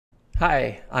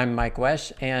Hi, I'm Mike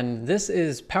Wesch, and this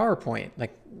is PowerPoint.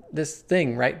 Like this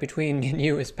thing right between me and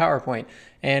you is PowerPoint.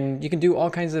 And you can do all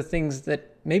kinds of things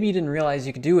that maybe you didn't realize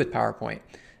you could do with PowerPoint.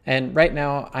 And right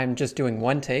now I'm just doing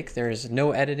one take. There's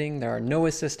no editing, there are no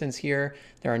assistants here,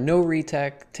 there are no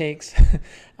retake takes,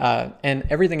 and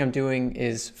everything I'm doing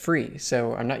is free.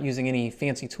 So I'm not using any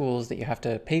fancy tools that you have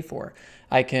to pay for.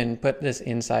 I can put this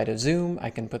inside of Zoom, I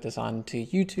can put this onto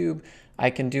YouTube,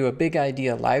 I can do a big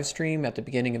idea live stream at the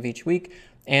beginning of each week,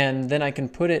 and then I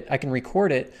can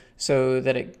record it so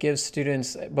that it gives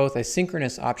students both a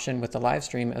synchronous option with the live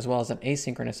stream as well as an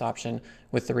asynchronous option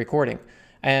with the recording.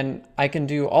 And I can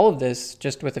do all of this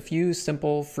just with a few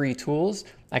simple free tools.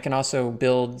 I can also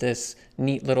build this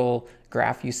neat little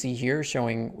graph you see here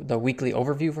showing the weekly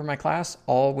overview for my class,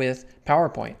 all with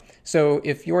PowerPoint. So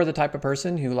if you're the type of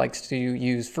person who likes to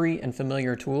use free and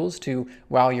familiar tools to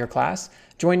wow your class,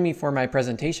 join me for my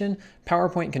presentation.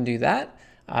 PowerPoint can do that,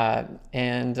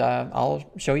 and I'll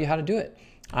show you how to do it.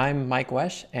 I'm Mike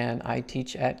Wesch, and I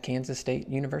teach at Kansas State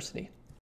University.